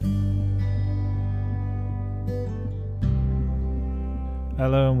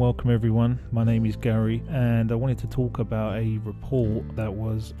Hello and welcome everyone, my name is Gary and I wanted to talk about a report that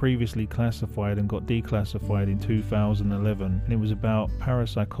was previously classified and got declassified in 2011, and it was about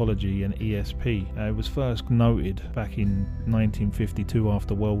parapsychology and ESP. It was first noted back in 1952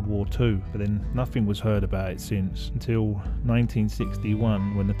 after World War II, but then nothing was heard about it since, until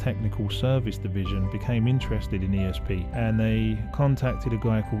 1961 when the Technical Service Division became interested in ESP, and they contacted a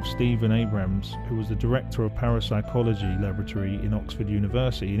guy called Stephen Abrams, who was the director of parapsychology laboratory in Oxford University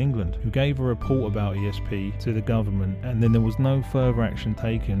in England, who gave a report about ESP to the government, and then there was no further action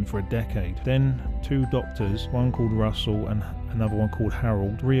taken for a decade. Then two doctors, one called Russell and another one called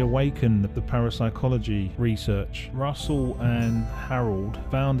Harold, reawakened the parapsychology research. Russell and Harold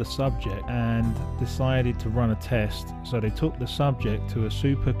found a subject and decided to run a test. So they took the subject to a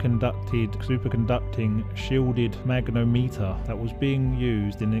superconducting shielded magnometer that was being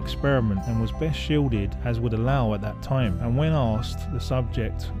used in an experiment and was best shielded as would allow at that time. And when asked, the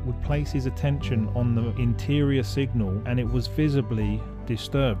subject would place his attention on the interior signal, and it was visibly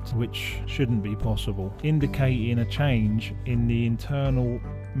disturbed, which shouldn't be possible, indicating a change in the internal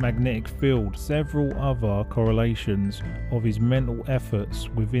magnetic field. Several other correlations of his mental efforts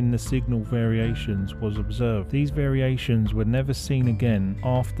within the signal variations was observed. These variations were never seen again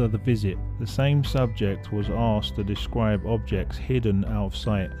after the visit. The same subject was asked to describe objects hidden out of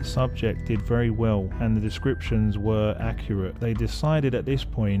sight. The subject did very well and the descriptions were accurate. They decided at this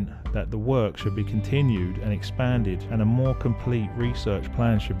point that the work should be continued and expanded and a more complete research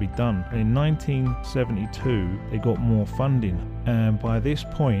plan should be done. In 1972 they got more funding, and by this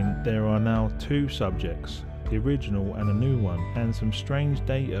point there are now two subjects, the original and a new one, and some strange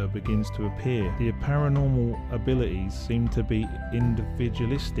data begins to appear. The paranormal abilities seem to be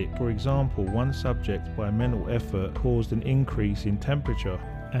individualistic. For example, one subject by mental effort caused an increase in temperature,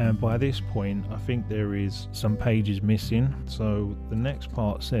 and by this point I think there is some pages missing. So the next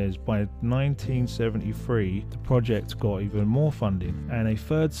part says by 1973 the project got even more funding and a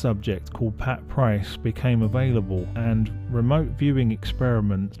third subject called Pat Price became available, and remote viewing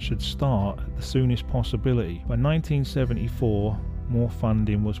experiments should start at the soonest possibility. By 1974 more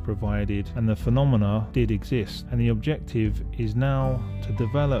funding was provided and the phenomena did exist, and the objective is now to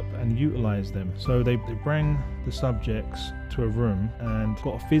develop and utilize them. So they bring the subjects to a room and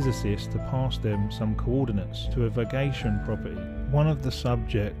got a physicist to pass them some coordinates to a vacation property. One of the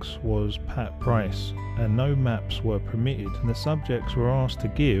subjects was Pat Price and no maps were permitted, and the subjects were asked to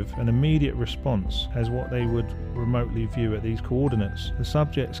give an immediate response as what they would remotely view at these coordinates. The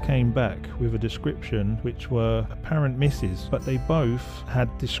subjects came back with a description which were apparent misses, but they both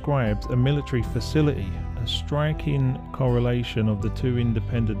had described a military facility. A striking correlation of the two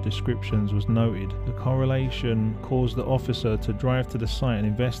independent descriptions was noted. The correlation caused the officer to drive to the site and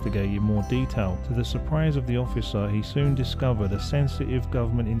investigate in more detail. To the surprise of the officer, he soon discovered a sensitive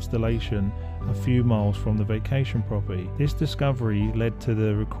government installation a few miles from the vacation property. This discovery led to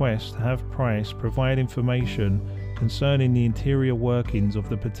the request to have Price provide information concerning the interior workings of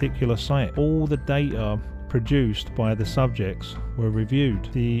the particular site. All the data produced by the subjects were reviewed.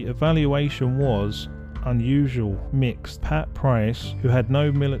 The evaluation was unusual, mixed. Pat Price, who had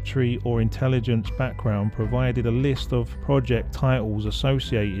no military or intelligence background, provided a list of project titles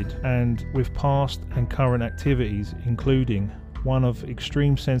associated and with past and current activities, including one of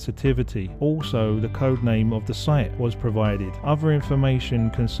extreme sensitivity. Also, the code name of the site was provided. Other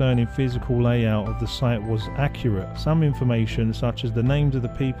information concerning physical layout of the site was accurate. Some information, such as the names of the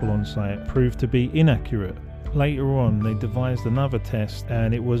people on site, proved to be inaccurate. Later on, they devised another test,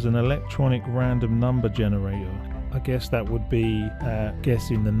 and it was an electronic random number generator. I guess that would be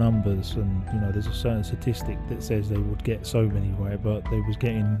guessing the numbers, and there's a certain statistic that says they would get so many right, but they was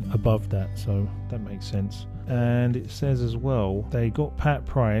getting above that, so that makes sense. And it says as well, they got Pat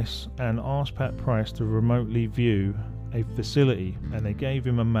Price and asked Pat Price to remotely view a facility, and they gave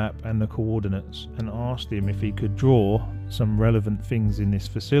him a map and the coordinates and asked him if he could draw some relevant things in this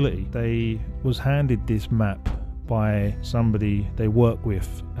facility. They was handed this map by somebody they work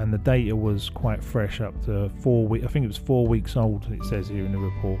with, and the data was quite fresh, up to 4 weeks. I think it was 4 weeks old, it says here in the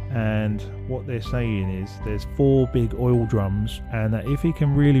report. And what they're saying is there's 4 big oil drums, and that if he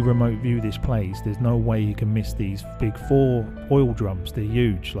can really remote view this place, there's no way he can miss these big 4 oil drums. They're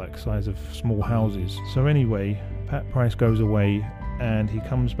huge, like size of small houses. So anyway, Pat Price goes away and he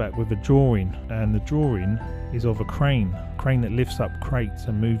comes back with a drawing, and the drawing is of a crane that lifts up crates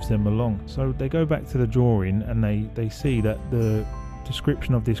and moves them along. So they go back to the drawing and they see that the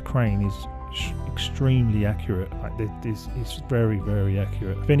description of this crane is extremely accurate. Like this is very, very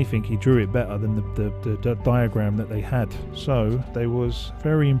accurate. If anything, he drew it better than the diagram that they had. So they was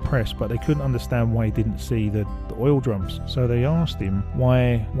very impressed, but they couldn't understand why he didn't see the oil drums. So they asked him,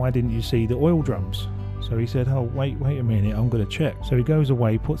 why didn't you see the oil drums? So he said, oh, wait a minute, I'm going to check. So he goes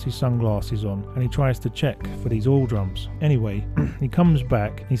away, puts his sunglasses on, and he tries to check for these oil drums. Anyway, he comes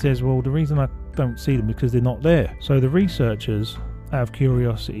back, he says, well, the reason I don't see them is because they're not there. So the researchers, out of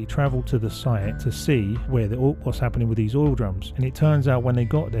curiosity, travelled to the site to see what's happening with these oil drums. And it turns out when they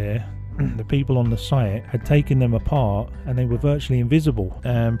got there, the people on the site had taken them apart and they were virtually invisible.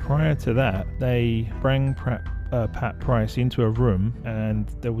 And prior to that, they bring Pat Price into a room, and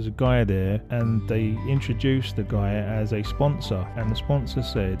there was a guy there, and they introduced the guy as a sponsor, and the sponsor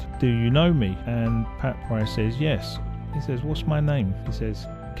said, do you know me? And Pat Price says, yes. He says, what's my name? He says,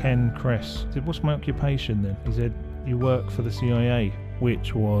 Ken Kress. He said, what's my occupation then? He said, you work for the CIA,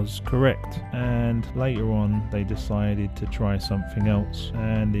 which was correct. And later on they decided to try something else,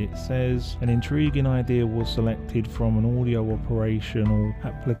 and it says an intriguing idea was selected from an audio operational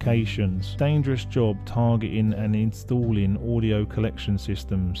applications. Dangerous job targeting and installing audio collection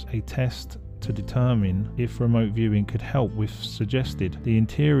systems. A test to determine if remote viewing could help with suggested. The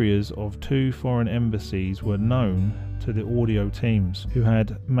interiors of 2 foreign embassies were known to the audio teams, who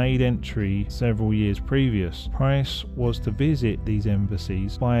had made entry several years previous. Price was to visit these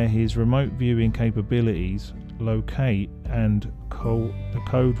embassies via his remote viewing capabilities, locate the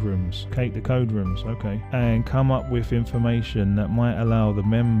code rooms, and come up with information that might allow the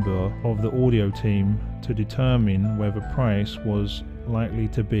member of the audio team to determine whether Price was likely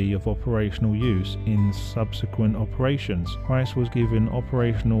to be of operational use in subsequent operations. Price was given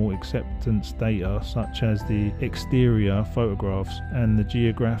operational acceptance data such as the exterior photographs and the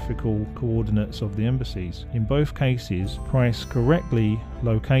geographical coordinates of the embassies. In both cases, Price correctly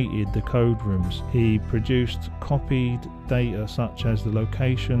located the code rooms. He produced copied data such as the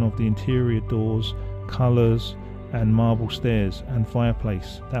location of the interior doors, colours and marble stairs and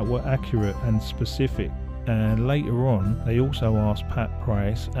fireplace that were accurate and specific. And later on, they also asked Pat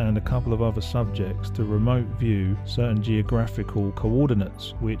Price and a couple of other subjects to remote view certain geographical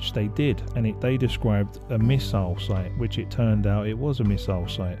coordinates, which they did, and they described a missile site, which it turned out it was a missile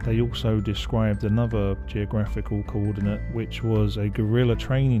site. They also described another geographical coordinate, which was a guerrilla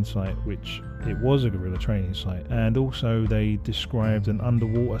training site, which it was a guerrilla training site. And also they described an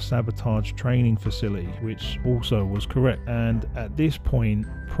underwater sabotage training facility, which also was correct. And at this point,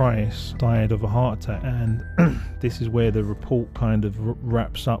 Price died of a heart attack, and this is where the report kind of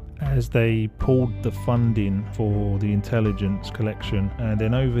wraps up, as they pulled the funding for the intelligence collection. And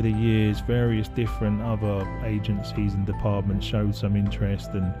then over the years, various different other agencies and departments showed some interest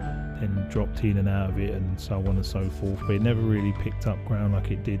and dropped in and out of it and so on and so forth, but it never really picked up ground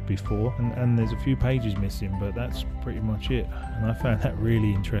like it did before. And there's a few pages missing, but that's pretty much it. And I found that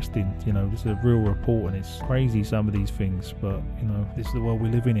really interesting. You know, this is a real report, and it's crazy, some of these things, but you know, this is the world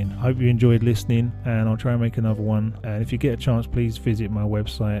we're living in. I hope you enjoyed listening, and I'll try and make another one. And if you get a chance, please visit my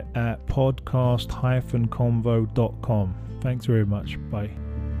website at podcast-convo.com. Thanks very much. Bye.